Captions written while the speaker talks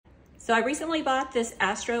So I recently bought this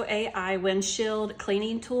AstroAI Windshield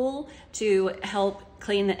cleaning tool to help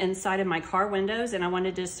clean the inside of my car windows, and I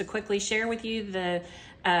wanted just to quickly share with you the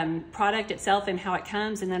product itself and how it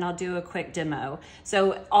comes, and then I'll do a quick demo.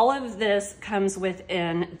 So all of this comes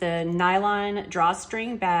within the nylon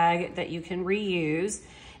drawstring bag that you can reuse.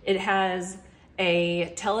 It has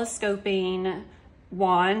a telescoping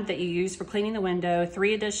wand that you use for cleaning the window,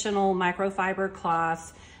 3 additional microfiber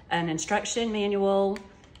cloths, an instruction manual,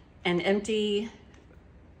 an empty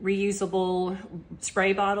reusable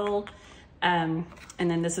spray bottle, and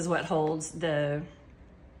then this is what holds the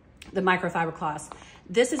microfiber cloths.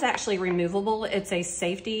 This is actually removable. It's a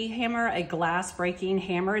safety hammer, a glass breaking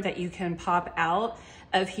hammer that you can pop out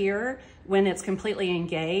of here when it's completely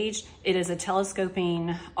engaged. It is a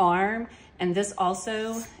telescoping arm, and this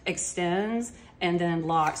also extends and then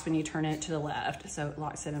locks when you turn it to the left. So it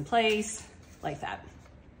locks it in place like that.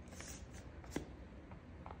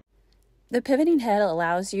 The pivoting head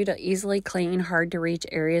allows you to easily clean hard to reach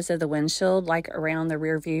areas of the windshield, like around the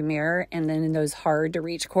rear view mirror and then in those hard to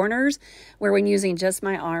reach corners where when using just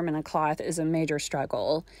my arm and a cloth is a major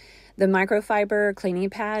struggle. The microfiber cleaning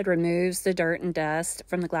pad removes the dirt and dust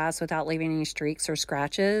from the glass without leaving any streaks or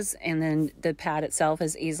scratches, and then the pad itself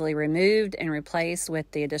is easily removed and replaced with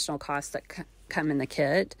the additional costs that come in the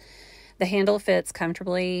kit. The handle fits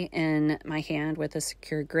comfortably in my hand with a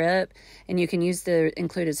secure grip, and you can use the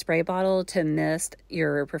included spray bottle to mist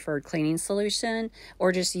your preferred cleaning solution,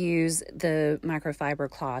 or just use the microfiber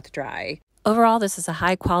cloth dry. Overall, this is a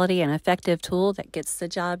high quality and effective tool that gets the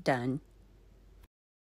job done.